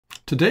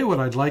Today what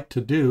I'd like to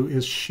do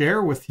is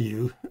share with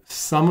you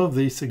some of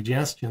the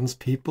suggestions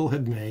people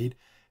had made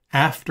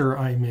after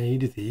I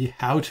made the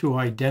How to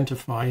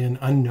Identify an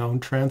Unknown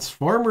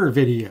Transformer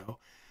video.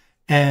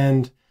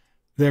 And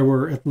there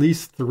were at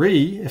least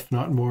 3, if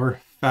not more,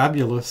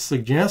 fabulous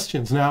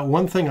suggestions. Now,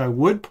 one thing I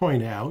would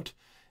point out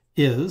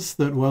is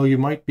that while you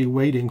might be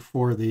waiting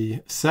for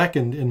the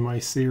second in my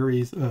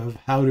series of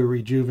How to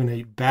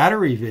Rejuvenate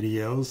Battery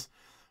videos,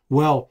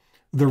 well,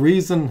 the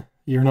reason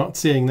you're not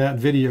seeing that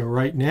video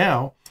right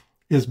now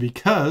is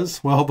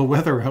because, well, the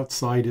weather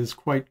outside is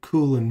quite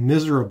cool and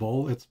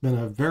miserable. It's been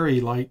a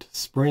very light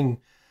spring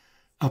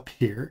up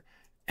here,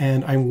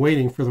 and I'm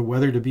waiting for the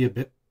weather to be a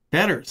bit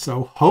better.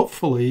 So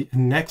hopefully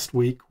next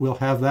week we'll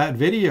have that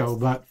video.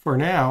 But for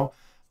now,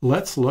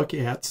 let's look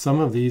at some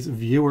of these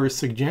viewer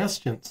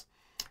suggestions.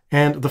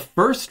 And the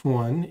first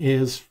one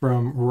is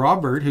from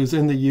Robert, who's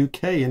in the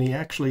UK, and he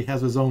actually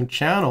has his own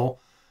channel,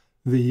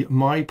 the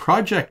My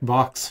Project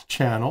Box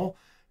channel.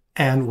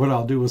 And what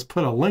I'll do is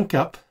put a link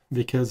up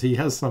because he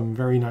has some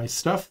very nice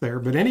stuff there.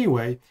 But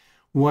anyway,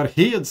 what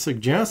he had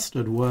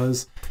suggested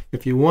was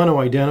if you want to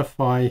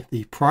identify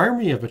the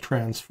primary of a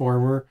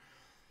transformer,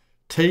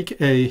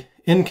 take a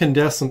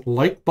incandescent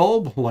light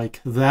bulb like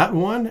that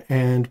one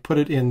and put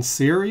it in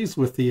series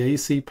with the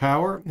AC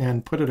power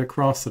and put it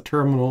across the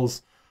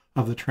terminals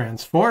of the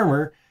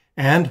transformer.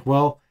 And,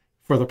 well,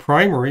 for the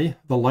primary,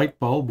 the light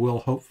bulb will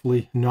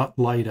hopefully not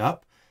light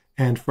up.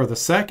 And for the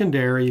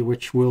secondary,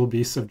 which will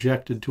be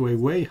subjected to a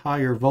way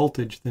higher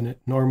voltage than it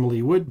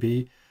normally would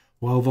be,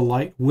 well, the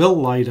light will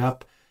light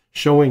up,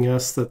 showing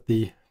us that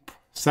the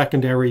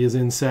secondary is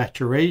in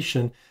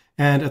saturation,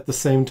 and at the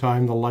same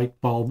time the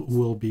light bulb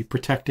will be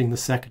protecting the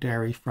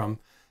secondary from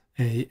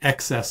an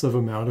excessive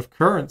amount of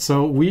current.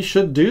 So we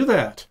should do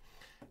that.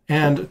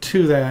 And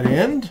to that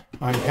end,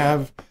 I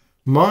have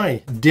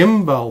my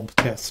dim bulb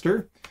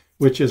tester,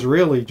 which is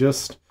really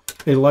just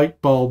a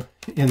light bulb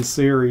in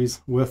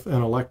series with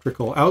an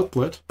electrical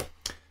outlet.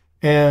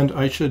 And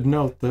I should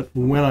note that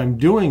when I'm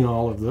doing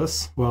all of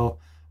this, well,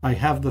 I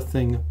have the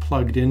thing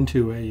plugged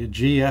into a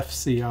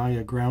GFCI,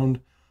 a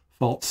ground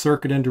fault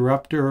circuit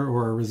interrupter,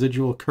 or a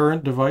residual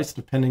current device,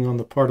 depending on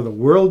the part of the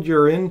world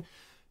you're in,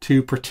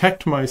 to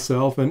protect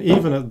myself. And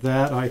even at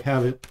that, I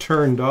have it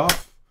turned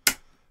off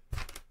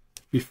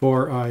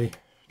before I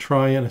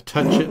try and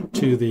attach it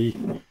to the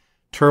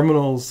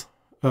terminals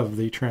of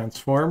the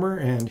transformer.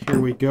 And here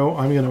we go.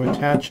 I'm going to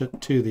attach it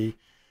to the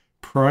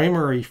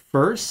primary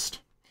first.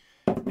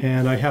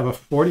 And I have a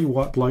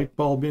 40-watt light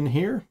bulb in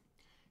here.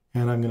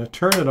 And I'm going to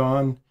turn it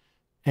on,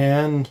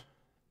 and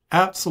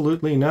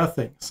absolutely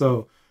nothing.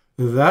 So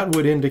that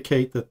would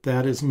indicate that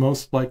that is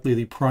most likely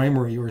the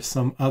primary or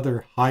some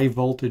other high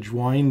voltage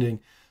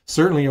winding,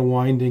 certainly a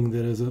winding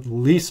that is at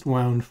least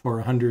wound for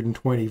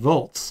 120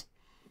 volts.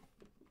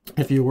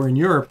 If you were in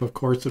Europe, of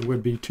course, it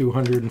would be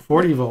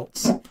 240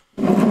 volts.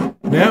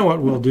 Now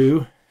what we'll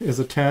do is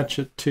attach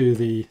it to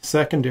the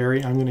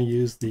secondary. I'm going to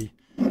use the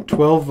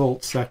 12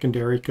 volt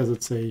secondary because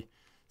it's a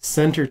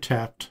center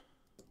tapped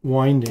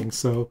winding.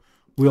 So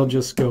we'll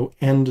just go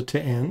end to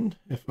end.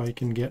 If I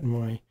can get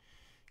my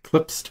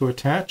clips to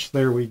attach,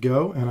 there we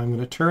go. And I'm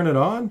going to turn it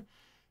on.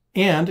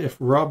 And if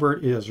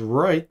Robert is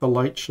right, the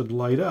light should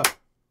light up.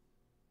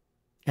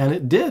 And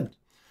it did.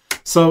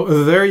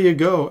 So there you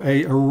go,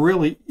 a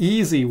really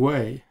easy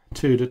way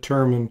to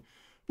determine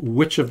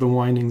which of the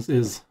windings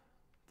is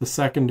the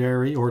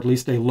secondary, or at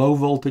least a low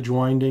voltage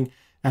winding,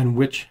 and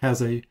which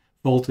has a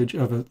voltage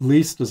of at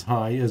least as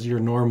high as your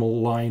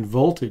normal line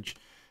voltage.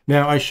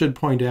 Now, I should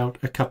point out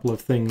a couple of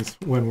things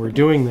when we're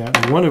doing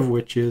that, one of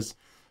which is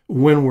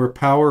when we're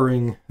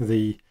powering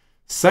the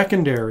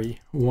secondary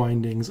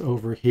windings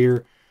over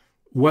here,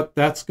 what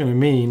that's going to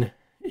mean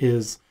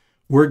is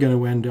we're going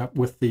to end up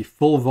with the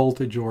full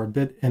voltage or a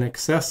bit in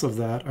excess of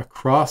that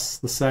across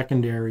the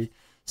secondary.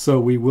 So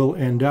we will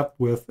end up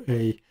with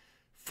a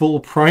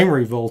full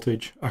primary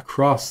voltage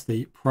across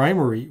the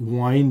primary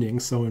winding.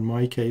 So in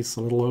my case,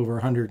 a little over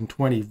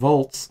 120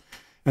 volts.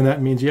 And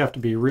that means you have to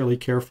be really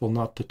careful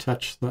not to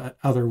touch the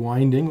other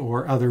winding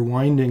or other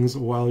windings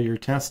while you're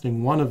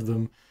testing one of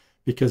them,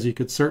 because you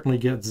could certainly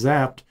get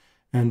zapped.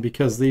 And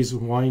because these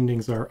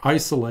windings are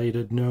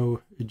isolated,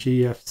 no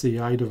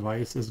GFCI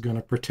device is going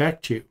to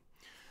protect you.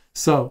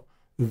 So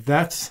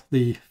that's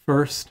the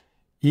first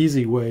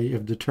easy way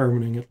of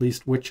determining at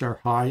least which are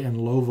high and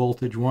low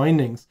voltage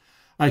windings.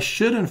 I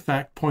should in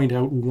fact point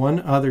out one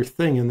other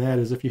thing, and that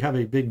is if you have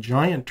a big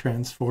giant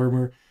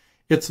transformer,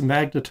 its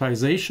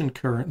magnetization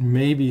current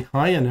may be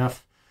high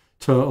enough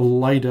to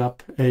light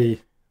up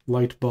a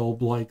light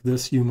bulb like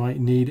this. You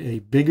might need a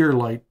bigger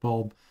light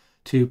bulb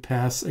to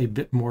pass a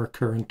bit more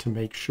current to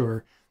make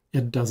sure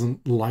it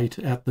doesn't light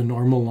at the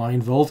normal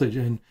line voltage.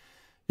 And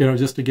you know,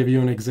 just to give you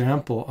an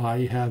example,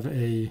 I have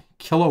a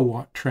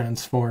kilowatt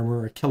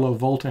transformer, a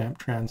kilovolt amp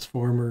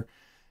transformer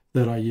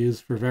that I use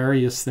for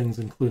various things,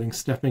 including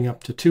stepping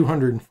up to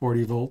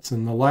 240 volts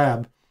in the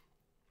lab.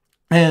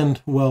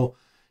 And, well,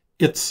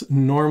 its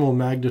normal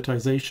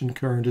magnetization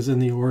current is in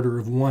the order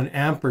of 1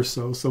 amp or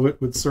so, so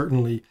it would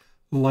certainly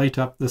light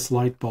up this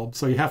light bulb.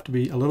 So you have to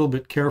be a little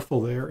bit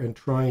careful there and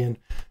try and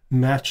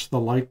match the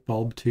light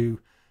bulb to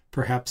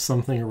perhaps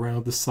something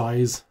around the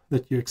size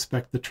that you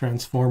expect the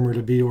transformer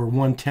to be, or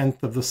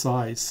 1/10 of the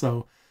size.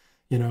 So,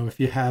 you know, if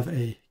you have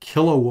a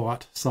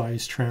kilowatt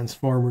size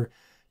transformer,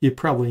 you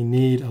probably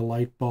need a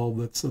light bulb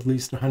that's at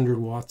least 100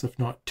 watts, if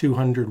not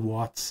 200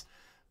 watts,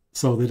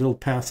 so that it'll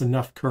pass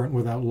enough current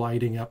without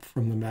lighting up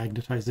from the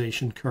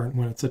magnetization current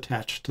when it's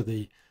attached to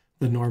the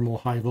normal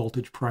high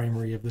voltage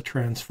primary of the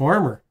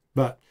transformer.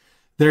 But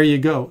there you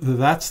go.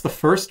 That's the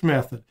first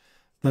method.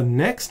 The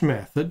next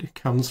method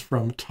comes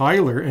from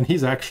Tyler, and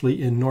he's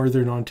actually in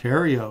Northern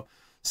Ontario,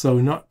 so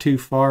not too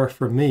far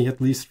from me, at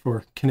least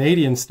for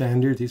Canadian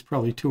standards. He's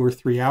probably 2 or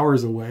 3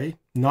 hours away,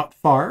 not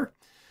far.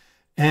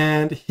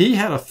 And he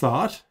had a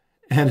thought,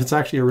 and it's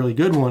actually a really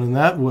good one, and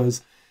that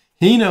was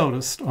he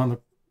noticed on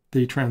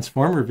the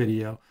transformer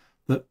video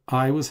that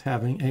I was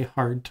having a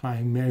hard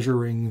time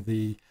measuring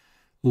the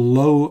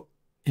low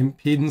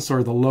impedance,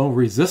 or the low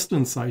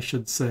resistance, I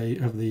should say,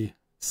 of the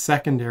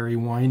secondary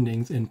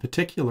windings in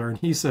particular. And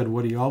he said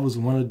what he always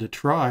wanted to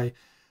try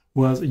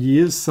was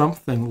use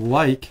something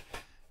like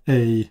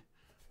a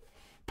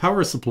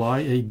power supply,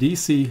 a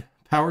DC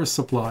power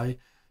supply,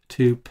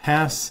 to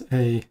pass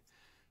a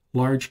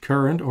large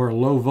current or a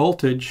low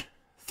voltage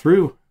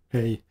through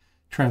a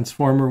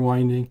transformer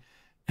winding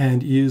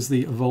and use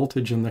the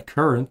voltage and the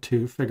current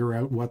to figure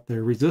out what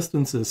their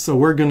resistance is. So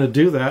we're going to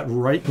do that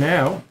right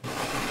now.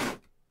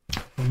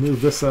 I'll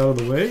move this out of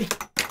the way.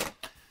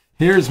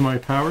 Here's my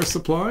power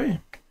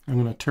supply. I'm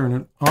going to turn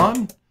it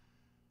on.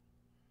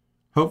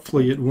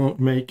 Hopefully it won't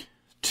make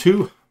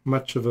too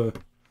much of a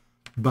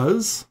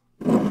buzz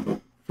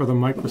for the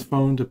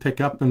microphone to pick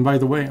up. And by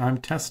the way, I'm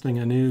testing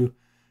a new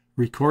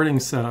recording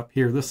setup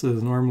here. This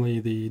is normally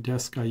the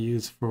desk I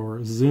use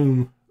for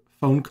Zoom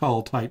phone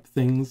call type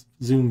things,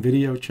 Zoom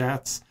video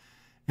chats,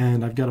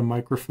 and I've got a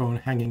microphone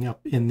hanging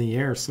up in the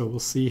air, so we'll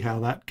see how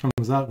that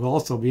comes out. It'll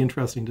also be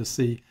interesting to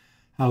see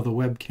how the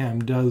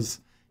webcam does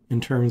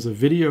in terms of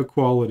video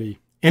quality.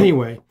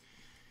 Anyway,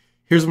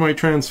 here's my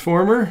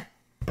transformer.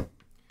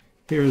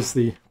 Here's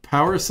the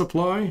power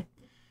supply,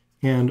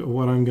 and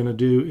what I'm going to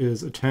do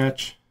is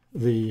attach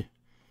the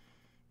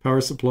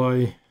power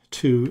supply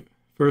to,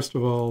 first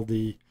of all,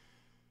 the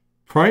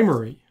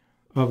primary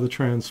of the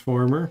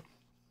transformer,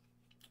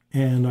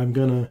 and I'm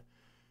going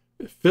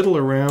to fiddle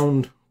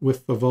around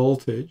with the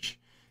voltage.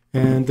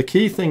 And the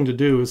key thing to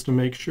do is to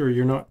make sure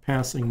you're not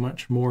passing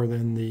much more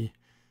than the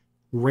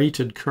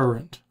rated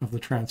current of the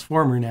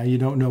transformer. Now, you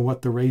don't know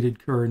what the rated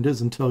current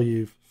is until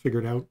you've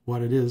figured out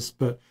what it is,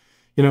 but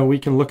you know, we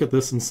can look at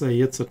this and say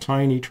it's a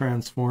tiny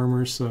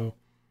transformer, so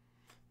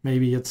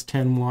maybe it's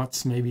 10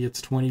 watts, maybe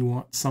it's 20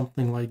 watts,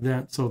 something like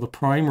that. So the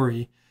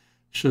primary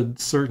should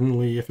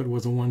certainly, if it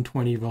was a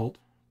 120 volt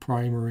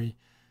primary,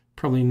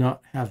 probably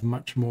not have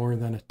much more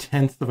than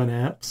 1/10 of an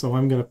amp. So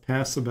I'm going to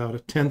pass about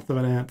 1/10 of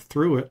an amp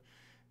through it.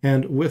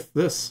 And with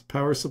this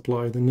power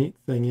supply, the neat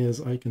thing is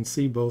I can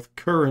see both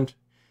current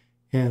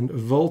and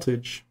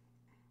voltage.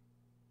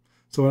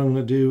 So what I'm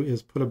going to do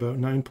is put about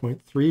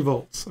 9.3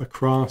 volts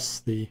across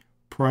the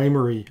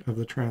primary of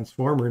the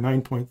transformer,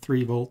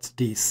 9.3 volts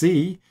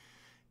DC,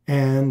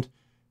 and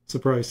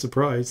surprise,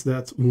 surprise,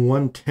 that's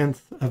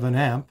 1/10 of an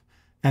amp.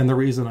 And the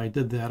reason I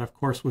did that, of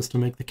course, was to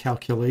make the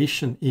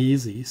calculation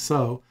easy.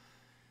 So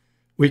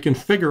we can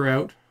figure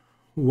out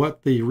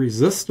what the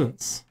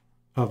resistance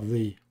of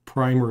the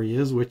primary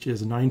is, which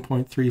is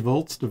 9.3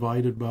 volts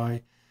divided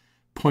by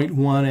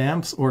 0.1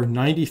 amps, or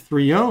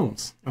 93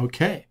 ohms.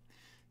 Okay,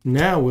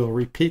 now we'll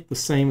repeat the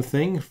same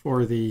thing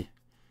for the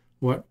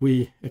what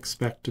we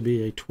expect to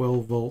be a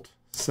 12 volt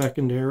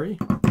secondary.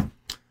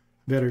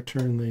 Better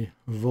turn the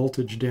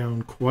voltage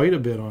down quite a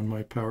bit on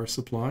my power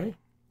supply.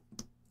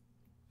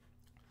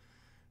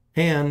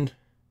 And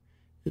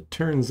it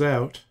turns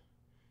out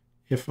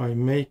if I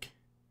make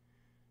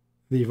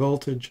the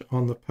voltage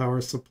on the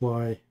power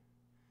supply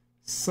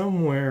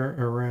somewhere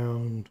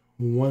around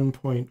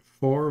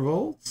 1.4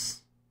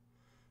 volts,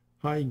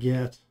 I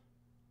get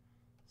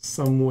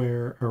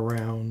somewhere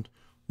around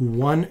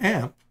 1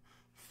 amp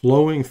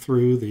flowing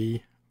through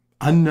the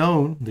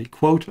unknown, the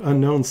quote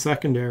unknown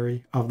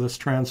secondary of this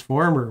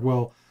transformer.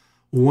 Well,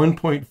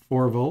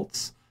 1.4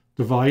 volts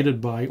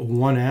divided by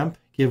 1 amp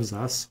gives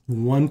us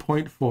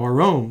 1.4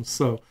 ohms.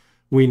 So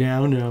we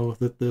now know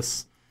that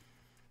this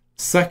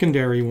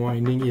secondary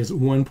winding is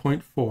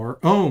 1.4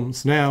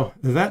 ohms. Now,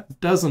 that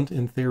doesn't,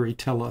 in theory,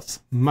 tell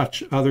us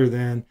much other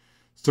than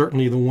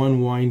certainly the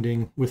one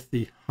winding with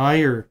the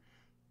higher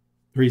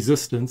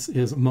resistance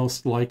is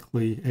most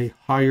likely a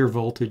higher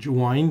voltage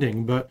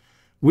winding. But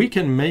we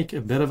can make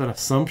a bit of an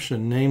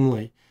assumption,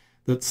 namely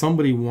that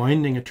somebody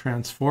winding a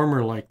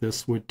transformer like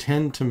this would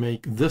tend to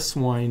make this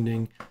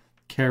winding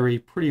carry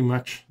pretty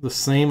much the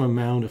same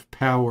amount of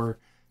power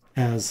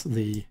as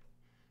the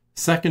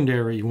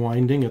secondary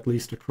winding, at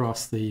least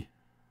across the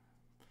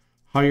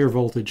higher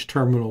voltage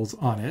terminals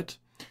on it.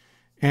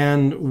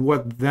 And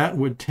what that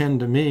would tend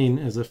to mean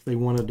is if they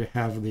wanted to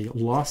have the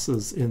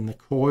losses in the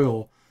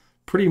coil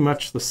pretty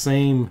much the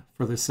same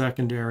for the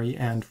secondary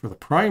and for the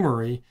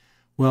primary,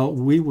 Well,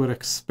 we would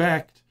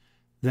expect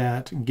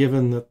that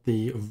given that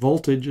the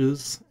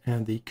voltages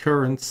and the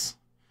currents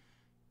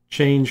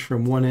change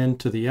from one end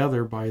to the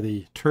other by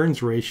the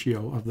turns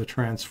ratio of the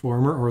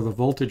transformer, or the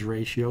voltage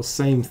ratio,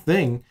 same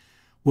thing,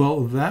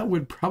 well, that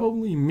would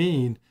probably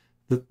mean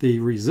that the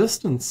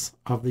resistance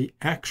of the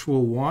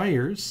actual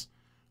wires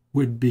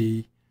would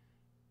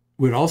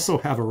also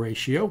have a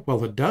ratio.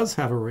 Well, it does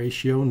have a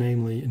ratio,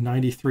 namely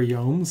 93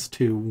 ohms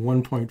to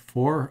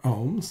 1.4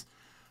 ohms.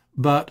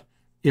 But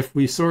if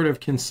we sort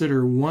of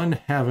consider one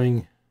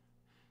having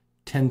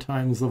 10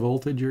 times the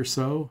voltage or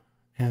so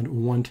and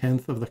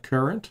 1/10 of the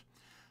current,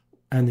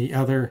 and the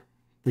other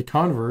the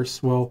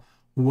converse, well,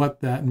 what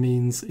that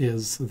means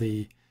is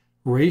the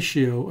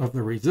ratio of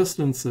the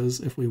resistances,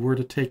 if we were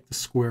to take the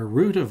square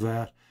root of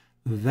that,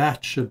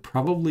 that should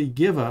probably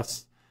give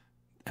us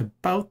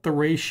about the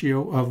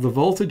ratio of the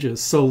voltages.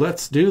 So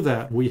let's do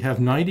that. We have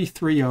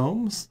 93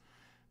 ohms,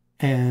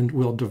 and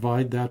we'll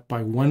divide that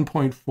by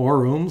 1.4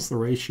 ohms, the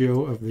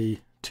ratio of the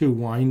two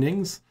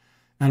windings,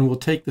 and we'll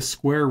take the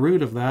square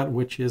root of that,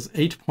 which is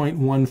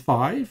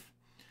 8.15.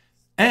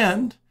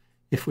 And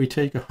if we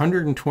take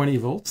 120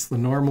 volts, the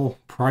normal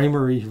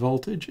primary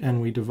voltage,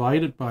 and we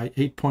divide it by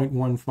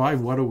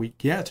 8.15, what do we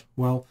get?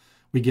 Well,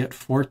 we get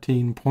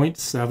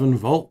 14.7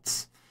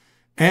 volts.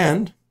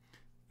 And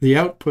the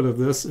output of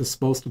this is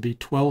supposed to be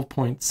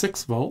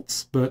 12.6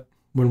 volts, but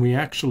when we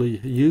actually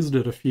used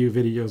it a few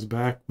videos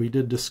back, we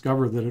did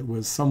discover that it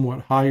was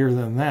somewhat higher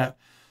than that.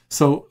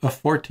 So a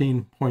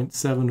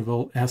 14.7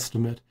 volt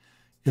estimate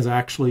is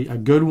actually a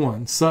good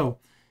one. So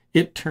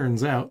it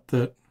turns out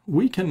that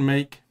we can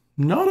make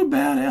not a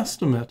bad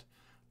estimate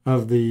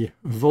of the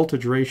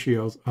voltage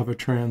ratios of a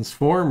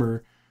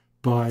transformer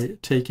by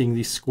taking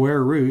the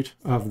square root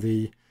of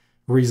the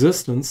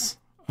resistance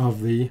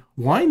of the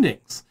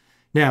windings.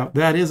 Now,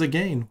 that is,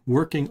 again,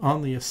 working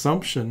on the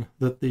assumption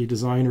that the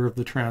designer of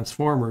the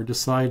transformer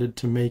decided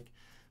to make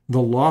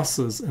the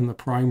losses in the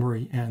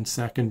primary and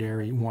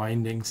secondary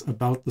windings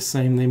about the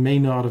same. They may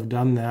not have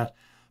done that,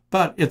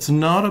 but it's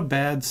not a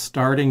bad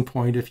starting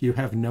point if you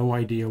have no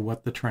idea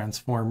what the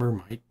transformer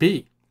might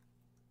be.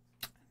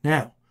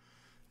 Now,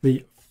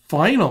 the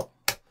final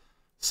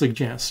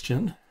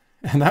suggestion,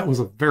 and that was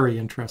a very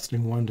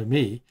interesting one to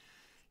me,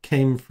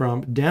 came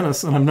from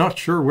Dennis, and I'm not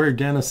sure where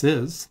Dennis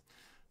is,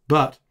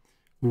 but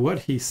what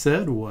he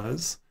said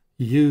was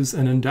use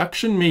an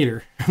induction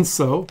meter. And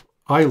so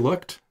I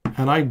looked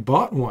and I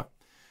bought one.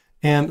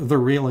 And the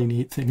really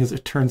neat thing is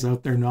it turns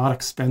out they're not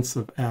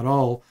expensive at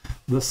all.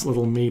 This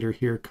little meter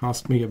here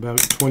cost me about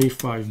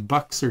 25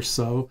 bucks or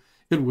so.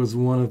 It was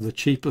one of the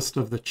cheapest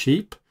of the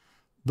cheap,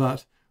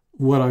 but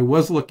what I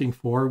was looking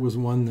for was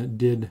one that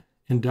did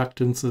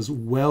inductances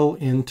well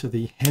into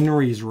the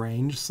Henry's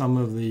range. Some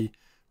of the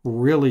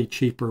really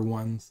cheaper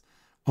ones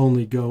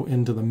only go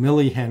into the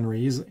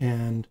millihenries,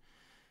 and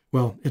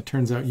well, it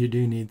turns out you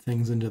do need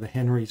things into the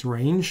Henry's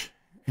range.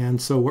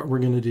 And so what we're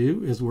going to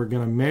do is we're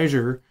going to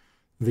measure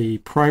the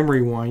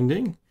primary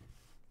winding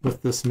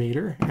with this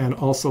meter and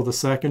also the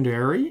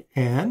secondary,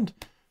 and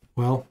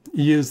well,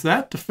 use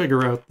that to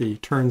figure out the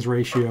turns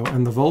ratio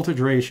and the voltage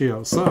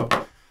ratio. So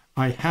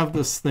I have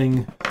this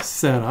thing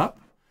set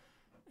up,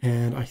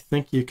 and I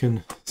think you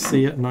can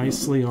see it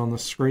nicely on the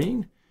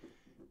screen.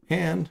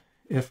 And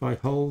if I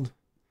hold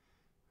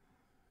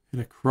it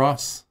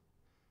across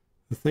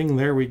the thing,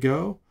 there we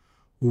go.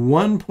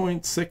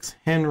 1.6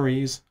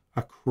 Henrys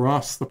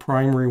across the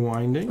primary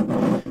winding.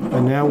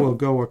 And now we'll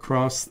go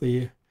across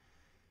the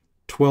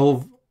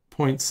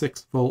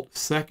 12.6 volt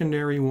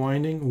secondary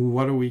winding.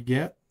 What do we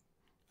get?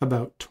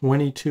 About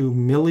 22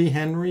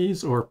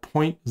 millihenries, or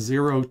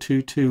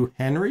 0.022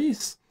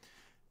 Henrys.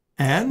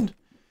 And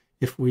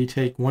if we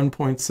take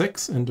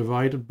 1.6 and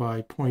divide it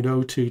by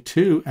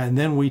 0.022, and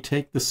then we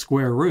take the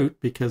square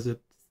root, because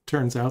it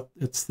turns out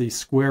it's the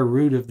square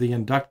root of the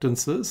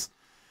inductances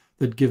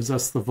that gives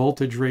us the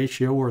voltage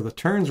ratio or the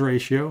turns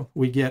ratio,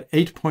 we get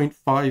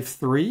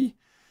 8.53.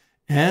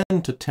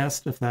 And to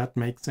test if that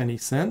makes any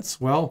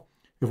sense, well,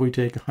 if we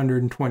take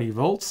 120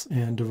 volts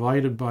and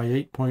divide it by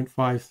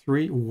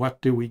 8.53, what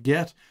do we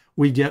get?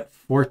 We get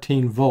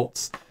 14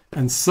 volts.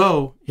 And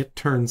so it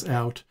turns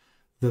out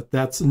that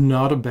that's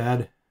not a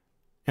bad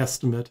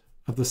estimate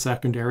of the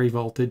secondary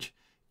voltage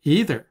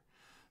either.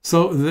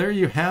 So there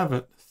you have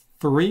it.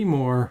 3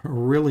 more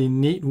really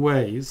neat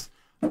ways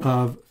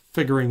of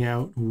figuring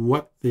out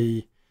what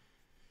the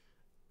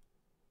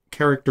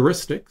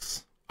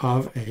characteristics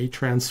of a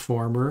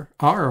transformer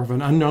are, of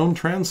an unknown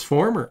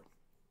transformer.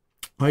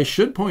 I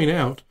should point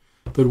out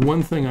that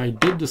one thing I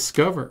did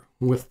discover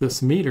with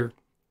this meter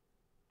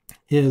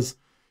is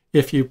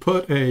if you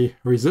put a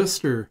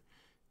resistor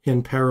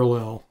in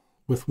parallel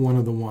with one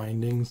of the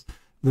windings,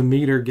 the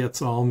meter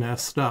gets all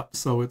messed up.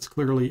 So it's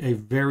clearly a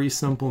very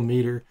simple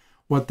meter.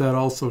 What that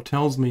also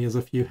tells me is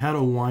if you had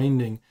a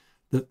winding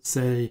that,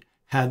 say,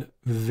 had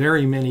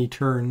very many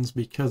turns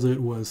because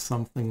it was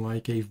something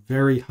like a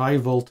very high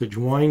voltage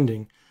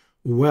winding,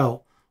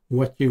 well,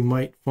 what you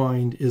might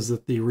find is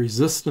that the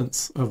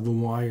resistance of the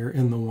wire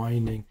in the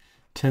winding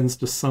tends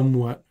to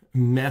somewhat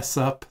mess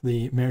up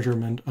the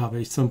measurement of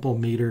a simple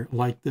meter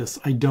like this.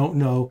 I don't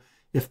know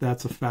if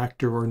that's a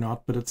factor or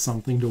not, but it's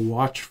something to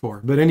watch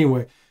for. But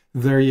anyway,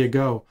 there you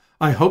go.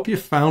 I hope you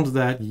found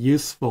that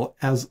useful.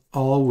 As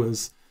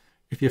always,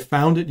 if you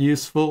found it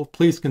useful,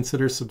 please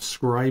consider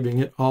subscribing.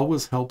 It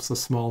always helps a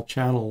small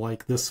channel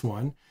like this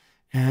one.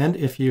 And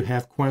if you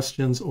have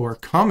questions or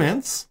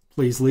comments,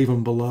 please leave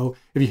them below.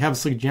 If you have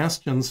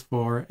suggestions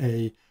for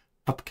an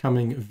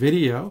upcoming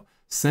video,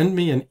 send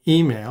me an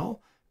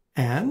email.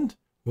 And,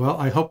 well,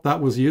 I hope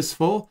that was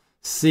useful.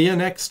 See you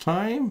next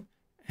time,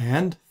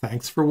 and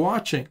thanks for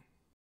watching.